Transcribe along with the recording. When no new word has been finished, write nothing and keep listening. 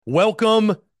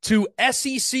Welcome to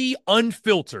SEC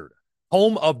Unfiltered,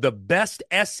 home of the best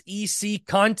SEC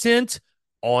content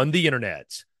on the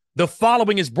internet. The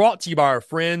following is brought to you by our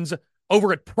friends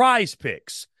over at Prize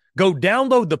Picks. Go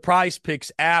download the Prize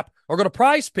Picks app or go to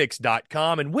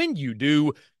prizepicks.com, and when you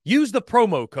do, use the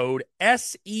promo code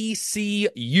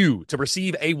SECU to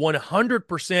receive a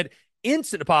 100%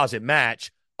 instant deposit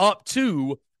match up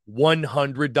to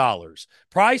 $100.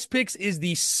 Prize Picks is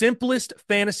the simplest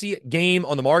fantasy game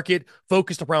on the market,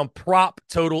 focused around prop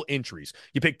total entries.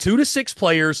 You pick 2 to 6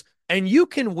 players, and you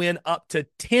can win up to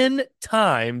 10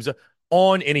 times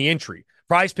on any entry.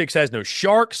 Prize Picks has no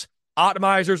sharks,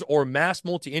 optimizers, or mass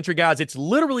multi-entry guides. It's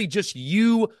literally just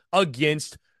you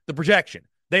against the projection.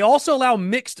 They also allow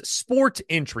mixed sport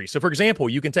entry. So, for example,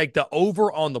 you can take the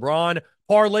over on LeBron,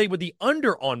 parlay with the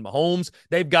under on Mahomes.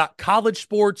 They've got college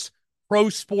sports, pro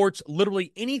sports,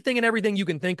 literally anything and everything you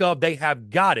can think of, they have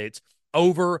got it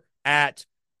over at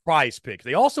Prize Picks.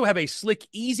 They also have a slick,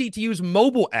 easy-to-use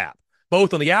mobile app,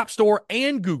 both on the App Store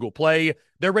and Google Play.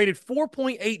 They're rated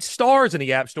 4.8 stars in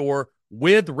the App Store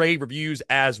with rave reviews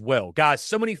as well. Guys,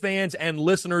 so many fans and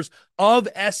listeners of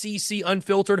SEC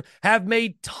Unfiltered have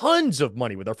made tons of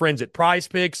money with our friends at Prize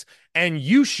Picks, and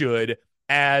you should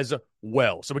as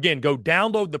well. So again, go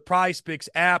download the Prize Picks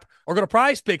app or go to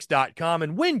prizepicks.com,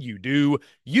 and when you do,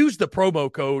 use the promo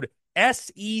code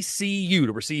SECU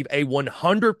to receive a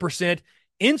 100%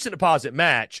 instant deposit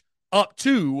match up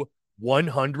to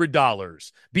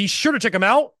 $100. Be sure to check them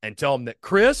out and tell them that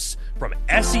Chris from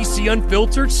SEC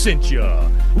Unfiltered sent you.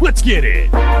 Let's get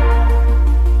it.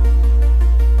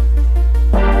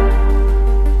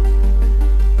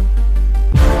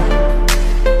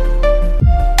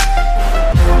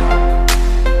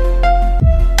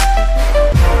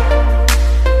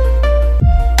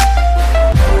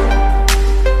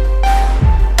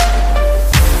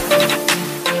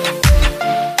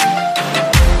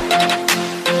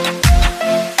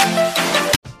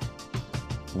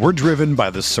 We're driven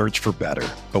by the search for better.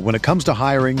 But when it comes to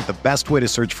hiring, the best way to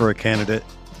search for a candidate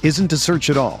isn't to search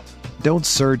at all. Don't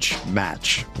search,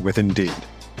 match with Indeed.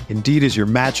 Indeed is your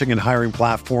matching and hiring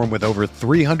platform with over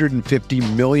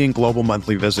 350 million global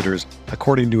monthly visitors,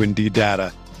 according to Indeed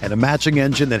data, and a matching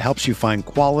engine that helps you find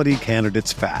quality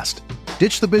candidates fast.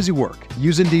 Ditch the busy work.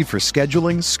 Use Indeed for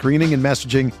scheduling, screening, and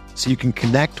messaging so you can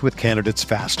connect with candidates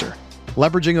faster.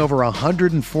 Leveraging over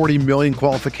 140 million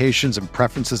qualifications and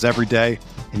preferences every day,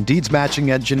 Indeed's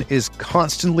matching engine is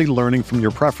constantly learning from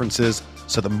your preferences,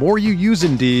 so the more you use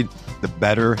Indeed, the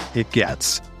better it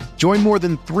gets. Join more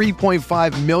than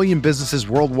 3.5 million businesses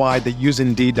worldwide that use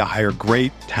Indeed to hire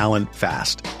great talent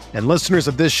fast. And listeners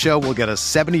of this show will get a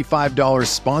 $75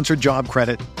 sponsored job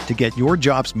credit to get your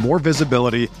jobs more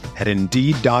visibility at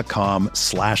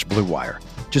Indeed.com/Blue Wire.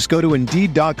 Just go to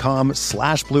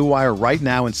Indeed.com/Blue Wire right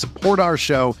now and support our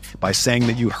show by saying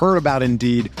that you heard about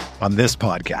Indeed on this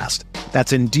podcast.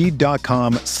 That's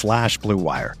Indeed.com/Blue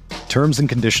Wire. Terms and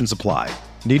conditions apply.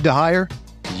 Need to hire?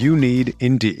 You need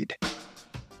Indeed.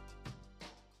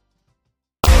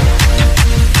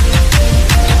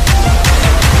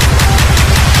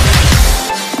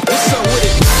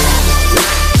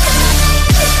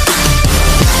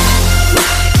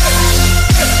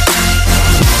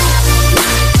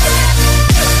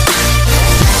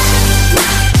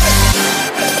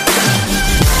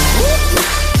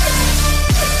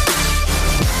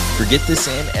 Forget the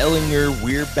Sam Ehlinger,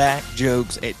 we're back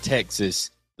jokes at Texas.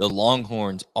 The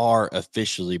Longhorns are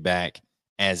officially back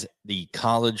as the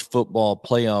college football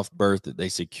playoff berth that they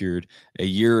secured a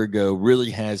year ago really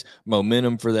has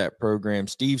momentum for that program.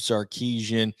 Steve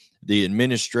Sarkisian, the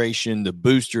administration, the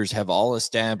boosters have all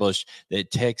established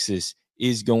that Texas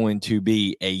is going to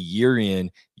be a year-in,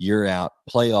 year-out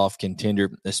playoff contender,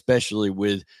 especially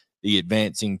with the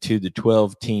advancing to the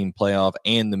 12-team playoff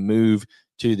and the move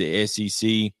to the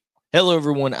SEC. Hello,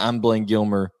 everyone. I'm Blaine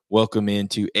Gilmer. Welcome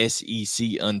into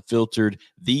SEC Unfiltered,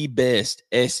 the best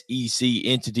SEC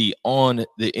entity on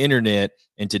the internet.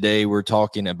 And today we're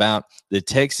talking about the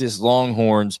Texas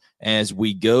Longhorns as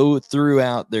we go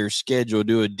throughout their schedule,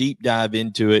 do a deep dive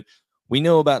into it. We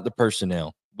know about the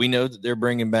personnel. We know that they're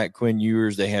bringing back Quinn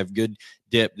Ewers. They have good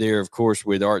depth there, of course,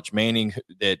 with Arch Manning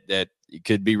that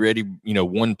could be ready,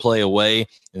 one play away,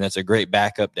 and that's a great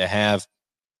backup to have.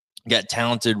 Got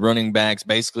talented running backs,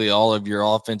 basically all of your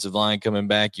offensive line coming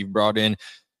back. You've brought in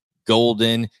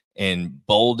Golden and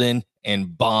Bolden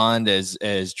and Bond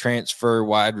as transfer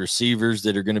wide receivers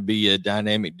that are going to be a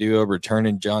dynamic duo,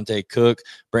 returning Jonte Cook,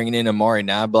 bringing in Amari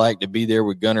Niblack to be there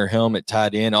with Gunnar Helm at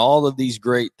tight end. All of these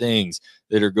great things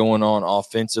that are going on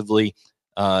offensively.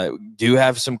 Do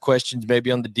have some questions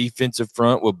maybe on the defensive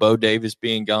front with Bo Davis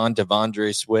being gone,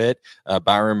 Devondre Sweat,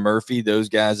 Byron Murphy, those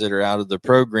guys that are out of the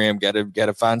program. Got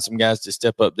to find some guys to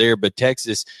step up there. But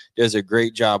Texas does a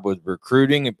great job with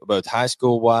recruiting, both high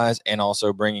school wise and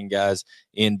also bringing guys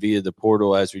in via the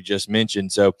portal, as we just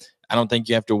mentioned. So I don't think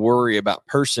you have to worry about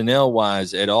personnel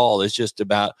wise at all. It's just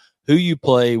about who you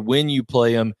play, when you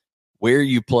play them, where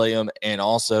you play them, and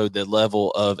also the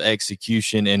level of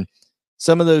execution. And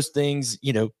some of those things,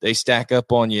 they stack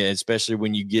up on you, especially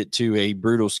when you get to a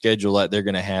brutal schedule like they're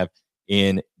going to have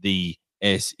in the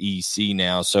SEC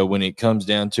now. So when it comes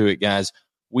down to it, guys,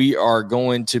 we are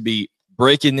going to be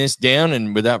breaking this down.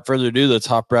 And without further ado, let's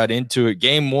hop right into it.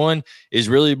 Game one is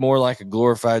really more like a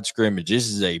glorified scrimmage. This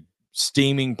is a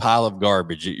steaming pile of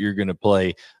garbage that you're going to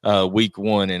play week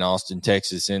one in Austin,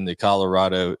 Texas, in the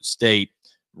Colorado State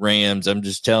Rams. I'm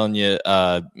just telling you,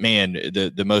 man,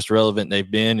 the most relevant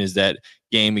they've been is that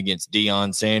game against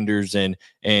Deion Sanders and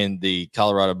the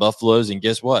Colorado Buffaloes. And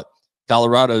guess what?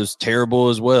 Colorado's terrible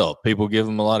as well. People give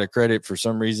them a lot of credit for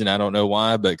some reason. I don't know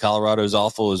why, but Colorado's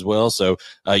awful as well. So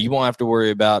you won't have to worry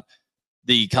about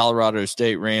the Colorado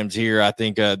State Rams here. I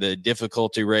think the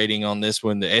difficulty rating on this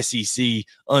one, the SEC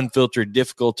unfiltered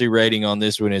difficulty rating on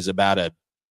this one is about a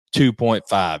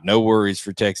 2.5. No worries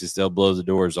for Texas. They'll blow the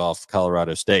doors off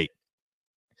Colorado State.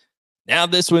 Now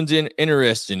this one's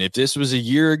interesting. If this was a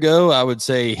year ago, I would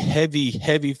say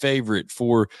heavy favorite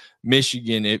for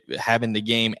Michigan, having the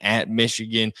game at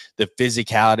Michigan, the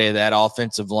physicality of that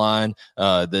offensive line,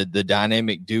 the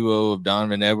dynamic duo of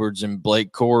Donovan Edwards and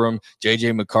Blake Corum,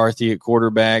 J.J. McCarthy at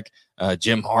quarterback,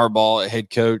 Jim Harbaugh at head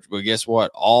coach. But guess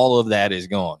what? All of that is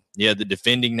gone. Yeah, the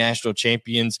defending national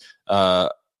champions,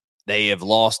 they have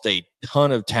lost a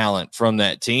ton of talent from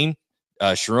that team.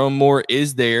 Sharon Moore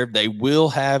is there. They will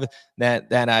have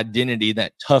that identity,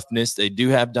 that toughness. They do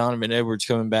have Donovan Edwards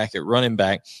coming back at running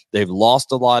back. They've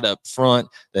lost a lot up front.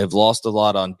 They've lost a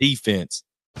lot on defense.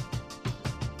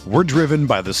 We're driven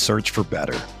by the search for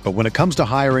better. But when it comes to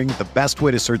hiring, the best way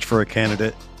to search for a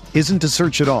candidate isn't to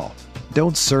search at all.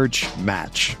 Don't search,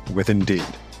 match with Indeed.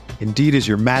 Indeed is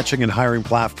your matching and hiring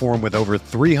platform with over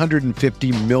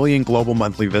 350 million global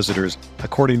monthly visitors,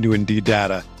 according to Indeed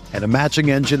data, and a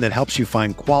matching engine that helps you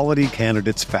find quality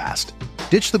candidates fast.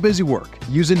 Ditch the busy work.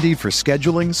 Use Indeed for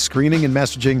scheduling, screening, and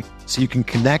messaging so you can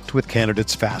connect with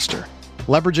candidates faster.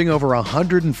 Leveraging over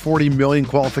 140 million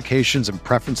qualifications and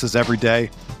preferences every day,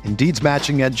 Indeed's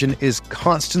matching engine is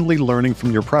constantly learning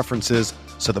from your preferences,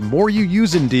 so the more you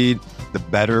use Indeed, the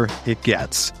better it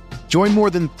gets. Join more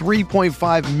than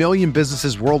 3.5 million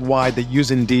businesses worldwide that use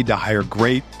Indeed to hire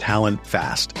great talent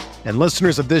fast. And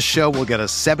listeners of this show will get a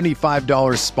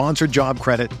 $75 sponsored job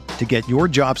credit to get your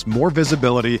jobs more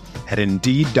visibility at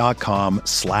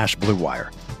Indeed.com/Blue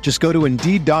Wire. Just go to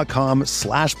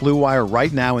Indeed.com/Blue Wire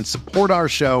right now and support our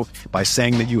show by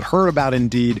saying that you heard about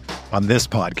Indeed on this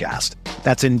podcast.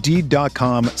 That's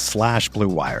Indeed.com/Blue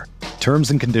Wire.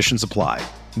 Terms and conditions apply.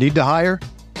 Need to hire?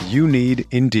 You need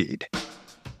Indeed.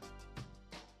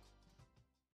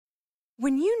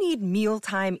 When you need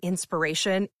mealtime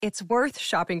inspiration, it's worth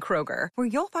shopping Kroger, where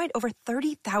you'll find over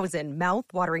 30,000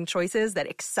 mouth-watering choices that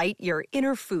excite your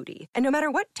inner foodie. And no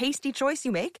matter what tasty choice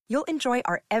you make, you'll enjoy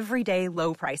our everyday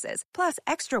low prices, plus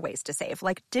extra ways to save,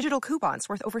 like digital coupons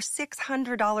worth over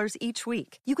 $600 each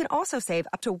week. You can also save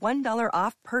up to $1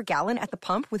 off per gallon at the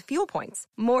pump with fuel points.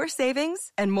 More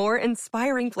savings and more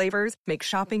inspiring flavors make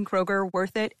shopping Kroger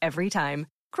worth it every time.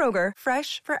 Kroger,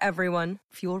 fresh for everyone.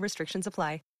 Fuel restrictions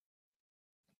apply.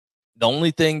 The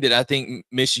only thing that I think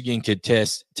Michigan could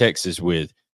test Texas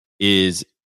with is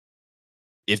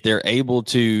if they're able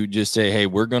to just say, hey,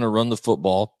 we're going to run the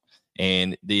football,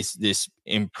 and this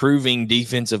improving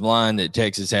defensive line that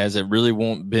Texas has that really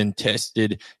won't been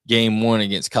tested game one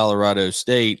against Colorado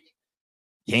State,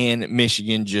 can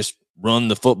Michigan just run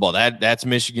the football? That's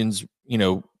Michigan's,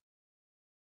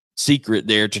 secret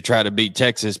there to try to beat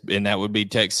Texas, and that would be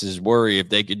Texas' worry if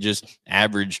they could just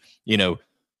average,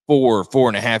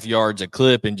 4.5 yards a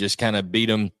clip and just kind of beat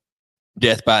them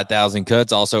death by 1,000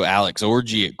 cuts. Also, Alex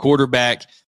Orji at quarterback.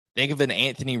 Think of an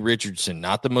Anthony Richardson,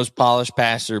 not the most polished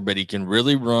passer, but he can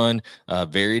really run,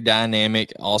 very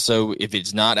dynamic. Also, if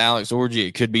it's not Alex Orji,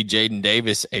 it could be Jaden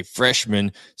Davis, a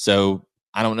freshman. So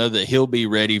I don't know that he'll be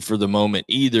ready for the moment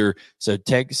either. So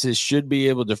Texas should be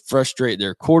able to frustrate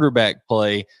their quarterback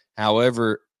play.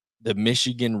 However, the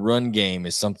Michigan run game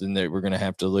is something that we're going to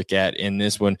have to look at in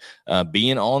this one.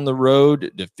 Being on the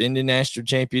road, defending national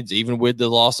champions, even with the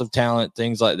loss of talent,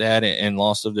 things like that, and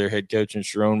loss of their head coach and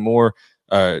Sharon Moore,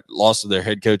 loss of their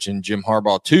head coach and Jim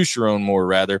Harbaugh to Sharon Moore,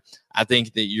 rather. I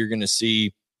think that you're going to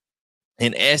see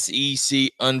an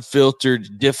SEC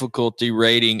unfiltered difficulty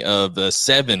rating of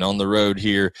 7 on the road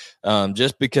here,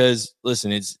 just because,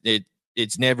 listen,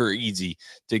 it's never easy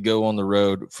to go on the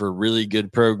road for really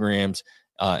good programs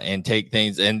and take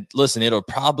things. And listen, it'll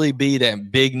probably be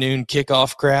that big noon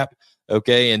kickoff crap,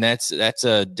 okay? And that's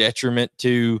a detriment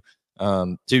to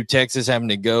Texas having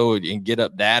to go and get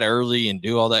up that early and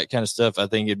do all that kind of stuff. I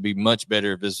think it'd be much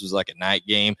better if this was like a night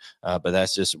game, but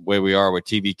that's just where we are with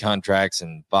TV contracts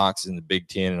and Fox and the Big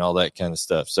Ten and all that kind of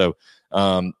stuff. So,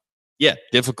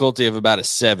 difficulty of about a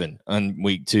 7 on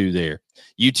week 2 there.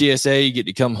 UTSA, you get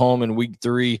to come home in week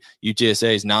 3.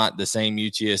 UTSA is not the same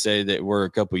UTSA that were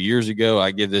a couple years ago.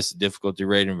 I give this a difficulty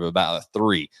rating of about a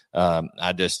 3.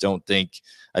 I just don't think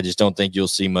you'll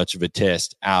see much of a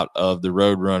test out of the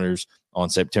Roadrunners on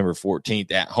September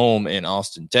 14th at home in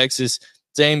Austin, Texas.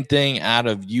 Same thing out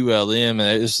of ULM.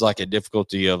 This is like a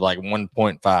difficulty of like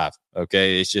 1.5.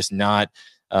 Okay. It's just not,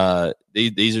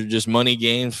 these are just money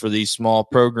games for these small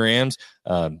programs.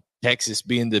 Texas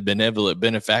being the benevolent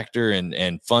benefactor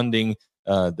and funding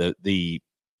the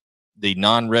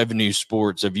non-revenue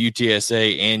sports of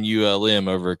UTSA and ULM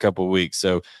over a couple of weeks.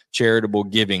 So charitable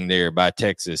giving there by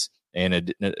Texas,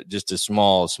 and just a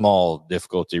small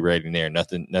difficulty rating there.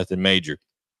 Nothing major.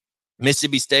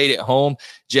 Mississippi State at home.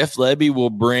 Jeff Lebby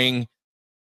will bring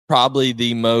probably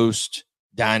the most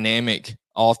dynamic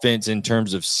offense in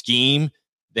terms of scheme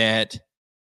that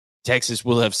Texas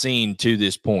will have seen to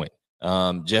this point.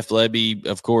 Jeff Lebby,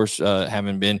 of course,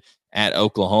 having been at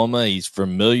Oklahoma, he's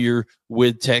familiar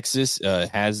with Texas,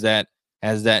 has that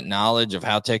knowledge of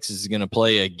how Texas is going to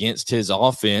play against his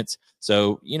offense.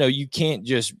 So, you can't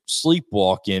just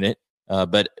sleepwalk in it,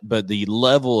 but the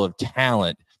level of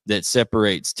talent that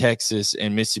separates Texas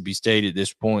and Mississippi State at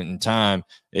this point in time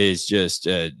is just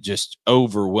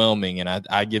overwhelming. And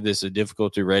I give this a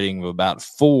difficulty rating of about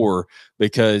 4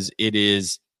 because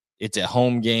it's a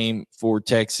home game for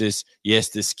Texas. Yes,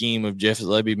 the scheme of Jeff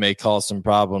Lebby may cause some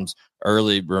problems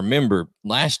early. Remember,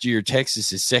 last year,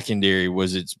 Texas's secondary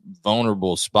was its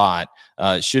vulnerable spot.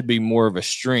 It should be more of a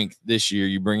strength this year.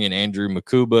 You bring in Andrew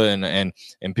Makuba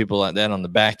and people like that on the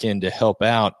back end to help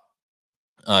out.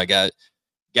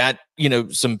 Got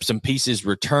some pieces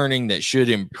returning that should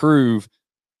improve.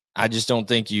 I just don't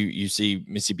think you see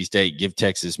Mississippi State give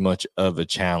Texas much of a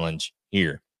challenge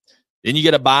here. Then you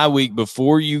get a bye week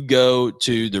before you go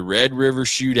to the Red River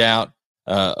Shootout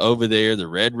over there, the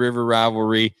Red River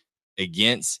rivalry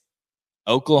against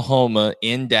Oklahoma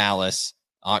in Dallas,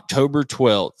 October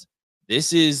 12th.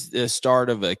 This is the start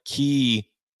of a key,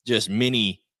 just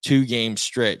mini 2-game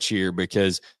stretch here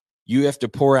because you have to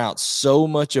pour out so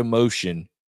much emotion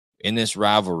in this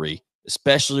rivalry,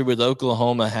 especially with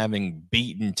Oklahoma having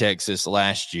beaten Texas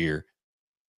last year.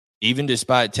 Even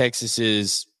despite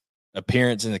Texas's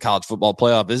appearance in the college football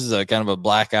playoff, this is a kind of a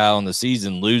black eye on the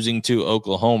season, losing to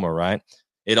Oklahoma, right?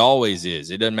 It always is.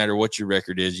 It doesn't matter what your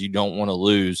record is. You don't want to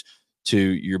lose to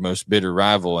your most bitter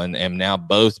rival. And now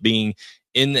both being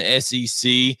in the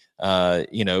SEC,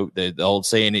 the old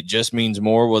saying, it just means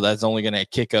more. Well, that's only going to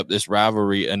kick up this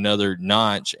rivalry another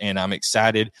notch. And I'm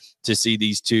excited to see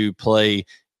these two play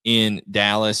in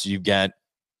Dallas. You've got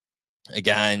a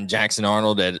guy in Jackson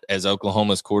Arnold as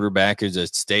Oklahoma's quarterback who's a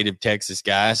state of Texas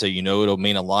guy. So, it'll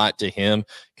mean a lot to him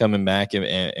coming back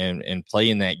and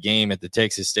playing that game at the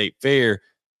Texas State Fair.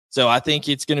 So I think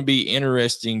it's going to be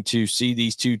interesting to see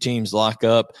these two teams lock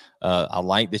up. I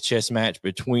like the chess match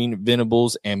between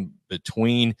Venables and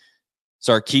between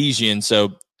Sarkisian.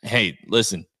 So, hey,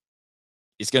 listen,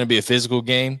 it's going to be a physical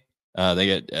game.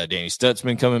 They got Danny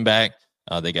Stutzman coming back.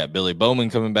 They got Billy Bowman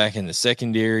coming back in the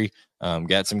secondary.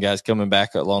 Got some guys coming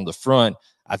back along the front.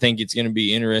 I think it's going to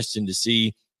be interesting to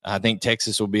see. I think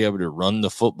Texas will be able to run the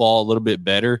football a little bit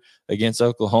better against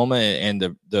Oklahoma. And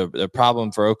the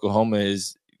problem for Oklahoma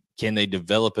is, can they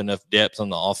develop enough depth on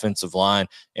the offensive line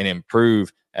and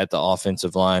improve at the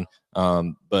offensive line?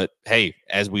 But hey,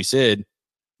 as we said,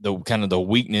 the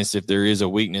weakness, if there is a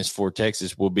weakness for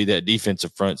Texas, will be that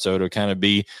defensive front. So it'll kind of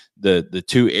be the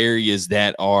two areas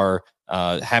that are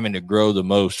having to grow the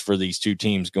most for these two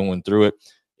teams going through it.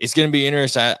 It's going to be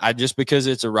interesting. I just because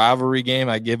it's a rivalry game,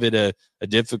 I give it a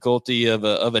difficulty of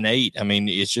an 8. I mean,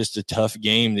 it's just a tough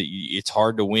game that it's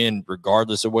hard to win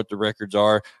regardless of what the records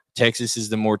are. Texas is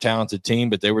the more talented team,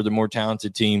 but they were the more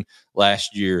talented team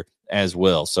last year as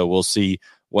well. So we'll see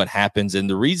what happens. And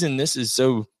the reason this is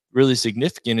so really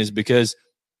significant is because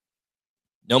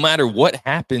no matter what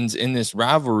happens in this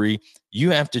rivalry, you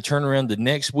have to turn around the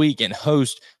next week and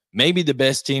host maybe the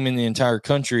best team in the entire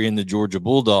country in the Georgia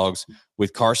Bulldogs,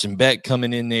 with Carson Beck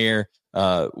coming in there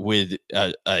with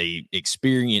a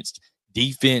experienced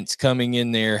defense coming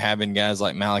in there, having guys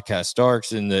like Malachi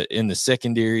Starks in the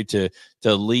secondary to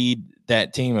lead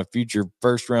that team, a future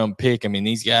first-round pick. I mean,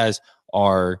 these guys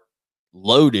are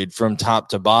loaded from top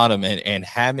to bottom, and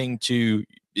having to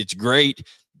 – it's great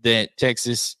that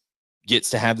Texas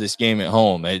gets to have this game at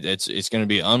home. It's going to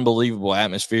be an unbelievable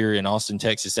atmosphere in Austin,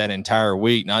 Texas that entire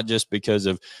week, not just because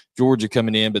of Georgia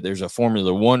coming in, but there's a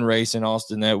Formula One race in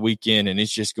Austin that weekend, and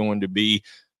it's just going to be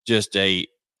just a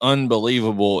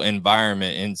unbelievable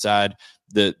environment inside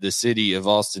the city of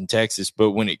Austin, Texas.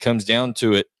 But when it comes down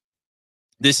to it,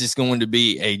 this is going to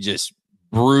be a just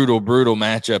brutal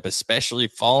matchup, especially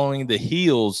following the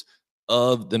heels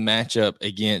of the matchup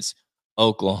against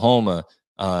Oklahoma.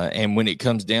 And when it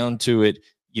comes down to it,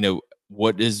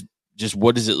 what does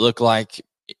it look like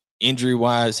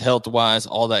injury-wise, health-wise,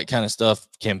 all that kind of stuff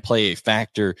can play a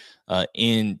factor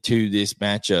into this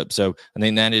matchup. So I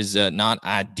think that is not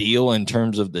ideal in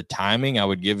terms of the timing. I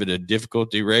would give it a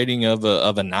difficulty rating of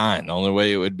a 9. The only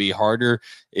way it would be harder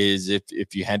is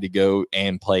if you had to go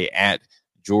and play at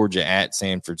Georgia at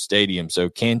Sanford Stadium. So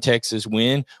can Texas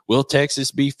win? Will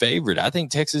Texas be favored? I think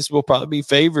Texas will probably be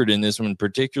favored in this one,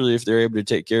 particularly if they're able to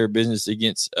take care of business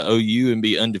against OU and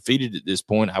be undefeated at this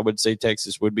point. I would say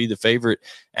Texas would be the favorite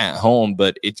at home,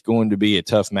 but it's going to be a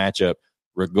tough matchup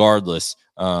regardless,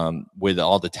 with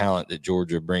all the talent that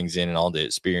Georgia brings in and all the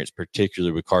experience,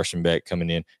 particularly with Carson Beck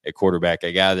coming in at quarterback,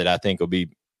 a guy that I think will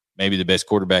be maybe the best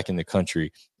quarterback in the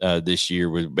country this year,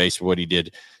 with based on what he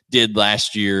did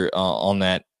last year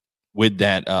with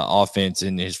that offense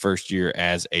in his first year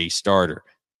as a starter.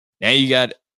 Now you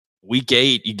got week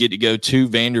 8, you get to go to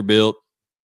Vanderbilt,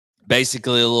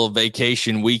 basically a little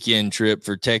vacation weekend trip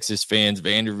for Texas fans.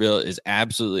 Vanderbilt is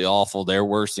absolutely awful. They're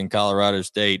worse than Colorado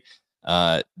State.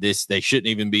 They shouldn't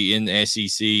even be in the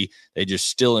SEC. They just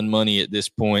stealing money at this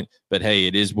point, but hey,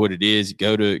 it is what it is.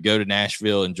 Go to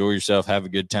Nashville, enjoy yourself, have a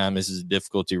good time. This is a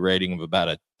difficulty rating of about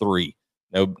a 3.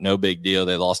 No big deal.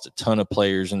 They lost a ton of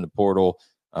players in the portal,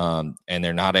 and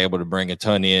they're not able to bring a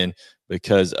ton in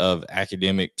because of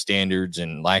academic standards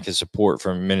and lack of support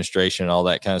from administration and all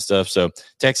that kind of stuff. So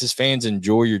Texas fans,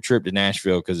 enjoy your trip to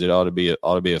Nashville because it ought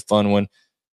to be a fun one.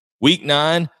 Week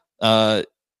 9,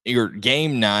 your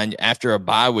game 9 after a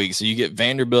bye week. So you get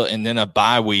Vanderbilt and then a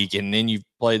bye week, and then you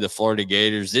play the Florida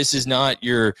Gators. This is not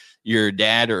your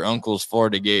dad or uncle's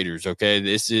Florida Gators, okay?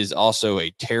 This is also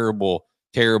a terrible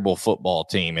football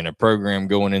team and a program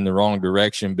going in the wrong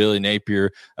direction. Billy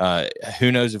Napier,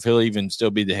 who knows if he'll even still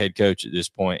be the head coach at this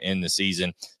point in the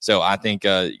season. So I think,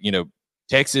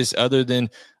 Texas, other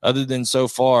than so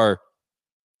far,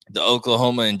 the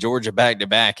Oklahoma and Georgia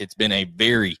back-to-back, it's been a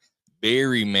very,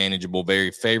 very manageable,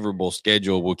 very favorable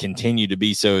schedule. Will continue to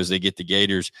be so as they get the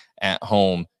Gators at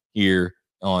home here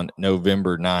on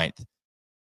November 9th.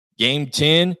 Game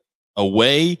 10,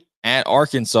 away at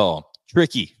Arkansas.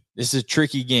 Tricky. This is a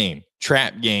tricky game,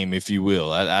 trap game, if you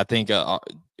will. I think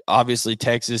obviously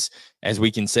Texas, as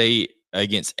we can say,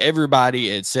 against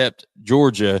everybody except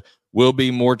Georgia, will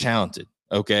be more talented,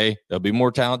 okay? They'll be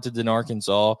more talented than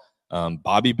Arkansas.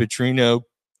 Bobby Petrino,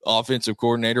 offensive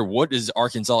coordinator. What does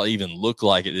Arkansas even look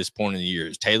like at this point in the year?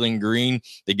 Is Taylor Green,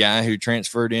 the guy who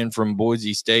transferred in from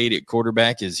Boise State at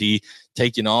quarterback, is he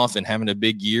taking off and having a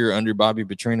big year under Bobby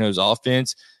Petrino's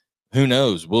offense? Who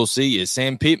knows? We'll see. Is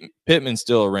Sam Pittman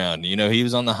still around? He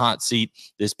was on the hot seat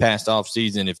this past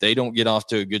offseason. If they don't get off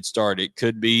to a good start, it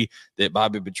could be that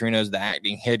Bobby Petrino is the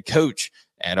acting head coach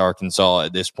at Arkansas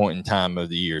at this point in time of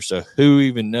the year. So who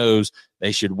even knows?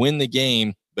 They should win the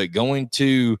game, but going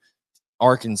to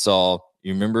Arkansas,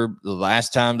 you remember the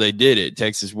last time they did it,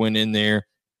 Texas went in there,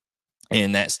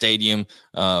 and that stadium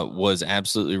was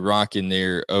absolutely rocking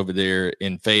over there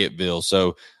in Fayetteville.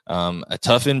 So a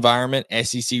tough environment.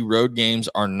 SEC road games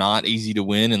are not easy to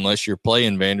win unless you're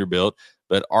playing Vanderbilt.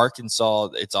 But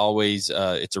Arkansas, it's always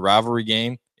it's a rivalry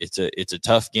game. It's a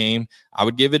tough game. I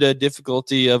would give it a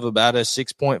difficulty of about a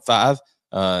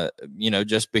 6.5.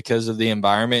 Just because of the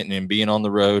environment and being on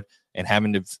the road and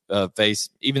having to face,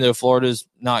 even though Florida's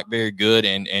not very good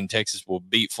and Texas will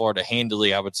beat Florida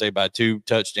handily, I would say by 2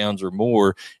 touchdowns or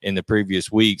more in the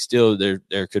previous week, still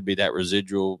there could be that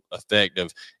residual effect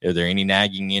of, are there any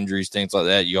nagging injuries, things like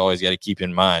that you always got to keep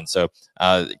in mind. So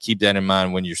keep that in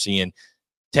mind when you're seeing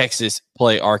Texas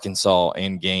play Arkansas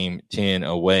in game 10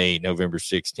 away November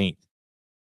 16th.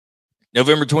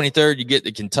 November 23rd, you get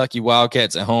the Kentucky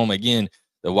Wildcats at home. Again,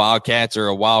 the Wildcats are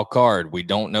a wild card. We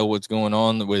don't know what's going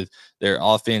on with their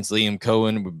offense. Liam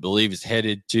Cohen, we believe, is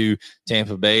headed to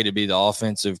Tampa Bay to be the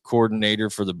offensive coordinator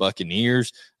for the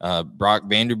Buccaneers. Brock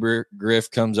Vandagriff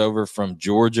comes over from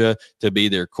Georgia to be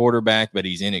their quarterback, but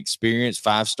he's inexperienced,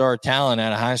 5-star talent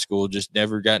out of high school, just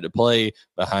never got to play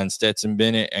behind Stetson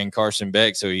Bennett and Carson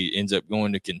Beck, so he ends up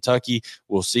going to Kentucky.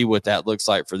 We'll see what that looks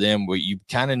like for them. But you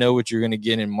kind of know what you're going to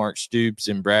get in Mark Stoops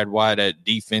and Brad White at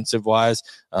defensive-wise.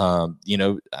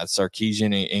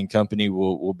 Sarkisian and company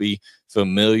will be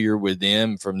familiar with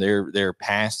them from their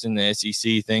past in the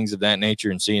SEC, things of that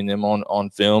nature, and seeing them on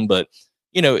film. But,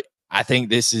 I think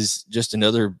this is just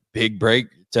another big break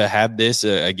to have this,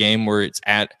 a game where it's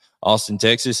at Austin,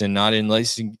 Texas, and not in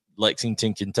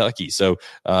Lexington, Kentucky. So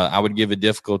I would give a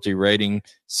difficulty rating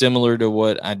similar to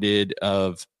what I did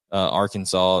of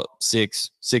Arkansas,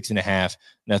 6.5.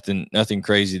 Nothing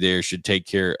crazy there. Should take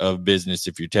care of business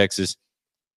if you're Texas.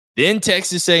 Then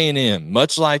Texas A&M,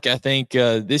 much like I think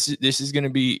this is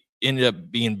going to ended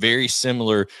up being very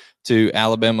similar to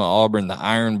Alabama-Auburn, the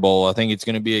Iron Bowl. I think it's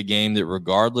going to be a game that,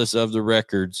 regardless of the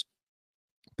records,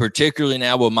 particularly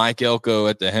now with Mike Elko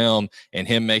at the helm and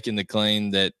him making the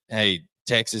claim that, hey,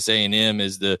 Texas A&M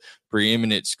is the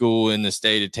preeminent school in the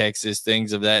state of Texas,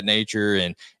 things of that nature,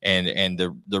 and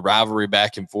the rivalry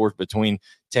back and forth between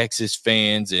Texas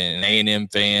fans and A&M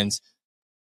fans.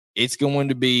 It's going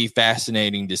to be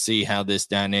fascinating to see how this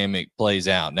dynamic plays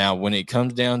out. Now, when it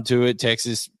comes down to it,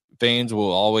 Texas fans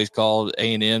will always call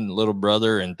A&M little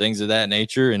brother and things of that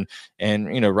nature,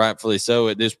 and rightfully so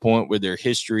at this point with their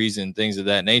histories and things of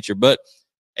that nature. But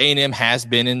A&M has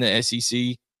been in the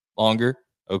SEC longer.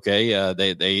 Okay,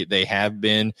 they have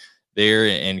been there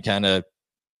and kind of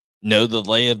know the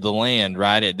lay of the land,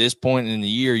 right? At this point in the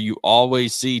year, you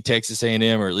always see Texas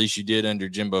A&M, or at least you did under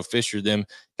Jimbo Fisher, them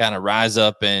kind of rise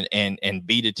up and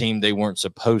beat a team they weren't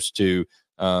supposed to.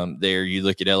 There, you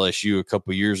look at LSU a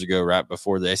couple years ago, right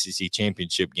before the SEC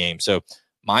championship game. So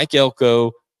Mike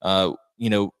Elko, how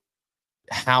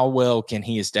well can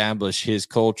he establish his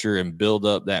culture and build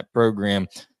up that program?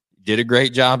 Did a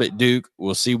great job at Duke.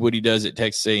 We'll see what he does at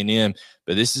Texas A&M.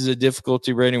 But this is a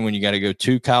difficulty rating when you got to go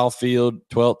to Kyle Field,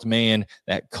 12th man,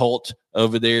 that cult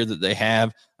over there that they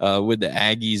have with the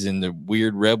Aggies and the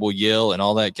weird rebel yell and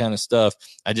all that kind of stuff.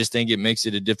 I just think it makes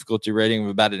it a difficulty rating of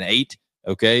about an 8.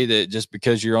 Okay, that just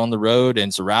because you're on the road and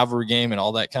it's a rivalry game and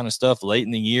all that kind of stuff late in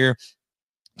the year,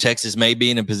 Texas may be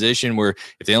in a position where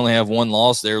if they only have one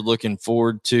loss, they're looking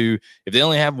forward to, if they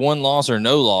only have one loss or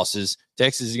no losses,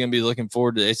 Texas is going to be looking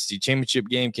forward to the SEC championship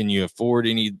game. Can you afford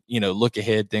any, look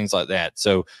ahead, things like that?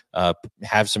 So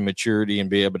have some maturity and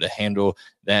be able to handle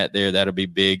that there. That'll be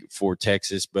big for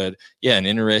Texas. But yeah, an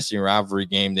interesting rivalry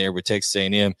game there with Texas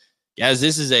A&M. Guys,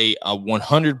 this is a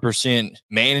 100%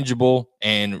 manageable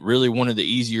and really one of the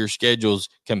easier schedules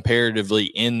comparatively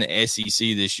in the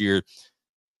SEC this year.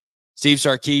 Steve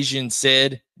Sarkisian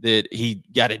said that he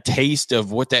got a taste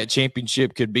of what that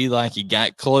championship could be like. He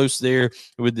got close there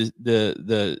with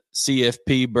the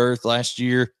CFP berth last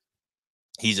year.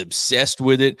 He's obsessed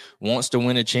with it, wants to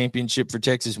win a championship for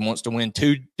Texas, wants to win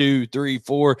 2, 3,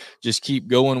 4, just keep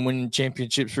going, winning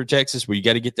championships for Texas. Well, you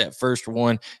got to get that first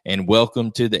one, and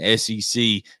welcome to the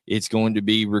SEC. It's going to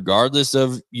be, regardless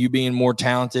of you being more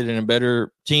talented and a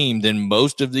better team than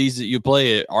most of these that you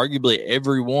play, arguably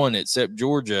every one except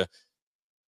Georgia,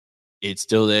 it's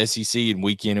still the SEC, and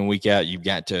week in and week out, you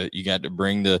got to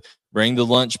bring the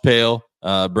lunch pail,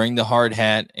 bring the hard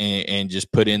hat, and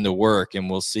just put in the work, and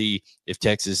we'll see if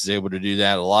Texas is able to do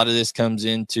that. A lot of this comes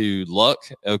into luck.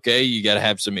 Okay, you got to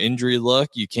have some injury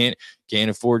luck. You can't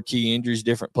afford key injuries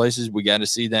different places. We got to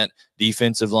see that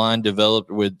defensive line developed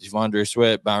with Devondre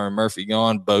Sweat, Byron Murphy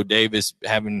gone, Bo Davis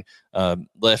having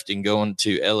left and going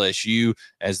to LSU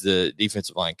as the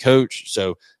defensive line coach.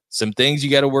 So some things you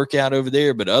got to work out over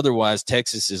there, but otherwise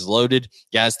Texas is loaded.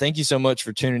 Guys, thank you so much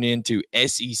for tuning in to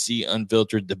SEC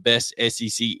Unfiltered, the best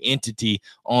SEC entity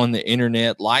on the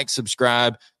internet. Like,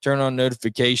 subscribe, turn on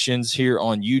notifications here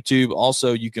on YouTube.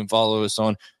 Also, you can follow us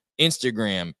on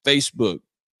Instagram, Facebook,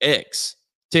 X,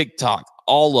 TikTok,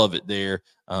 all of it there.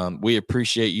 We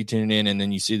appreciate you tuning in, and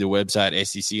then you see the website,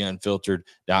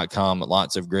 secunfiltered.com.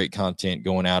 Lots of great content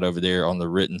going out over there on the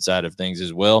written side of things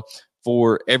as well.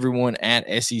 For everyone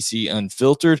at SEC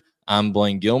Unfiltered, I'm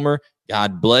Blaine Gilmer.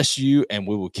 God bless you, and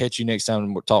we will catch you next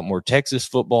time. We'll talk more Texas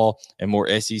football and more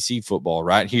SEC football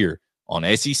right here on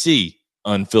SEC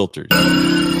Unfiltered.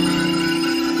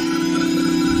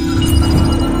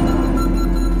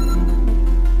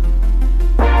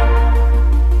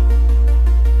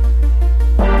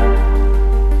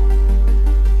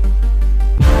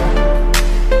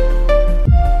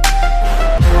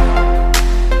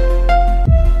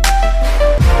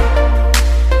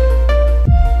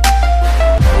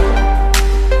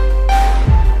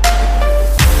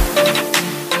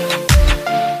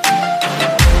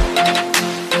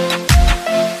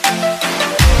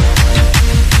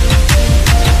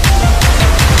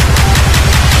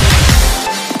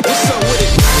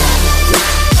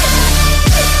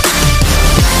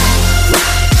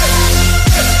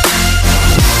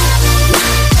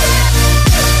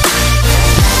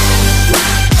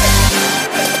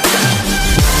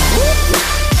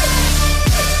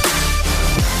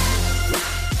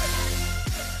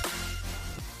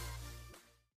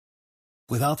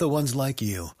 Without the ones like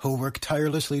you, who work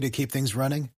tirelessly to keep things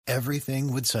running,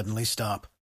 everything would suddenly stop.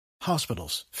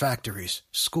 Hospitals, factories,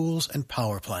 schools, and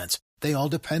power plants, they all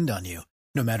depend on you.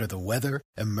 No matter the weather,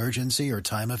 emergency, or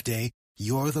time of day,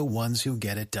 you're the ones who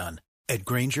get it done. At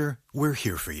Grainger, we're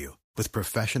here for you with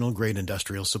professional-grade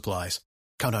industrial supplies.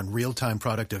 Count on real-time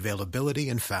product availability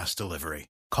and fast delivery.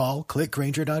 Call, click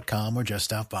Grainger.com, or just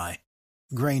stop by.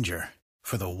 Grainger,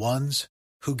 for the ones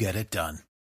who get it done.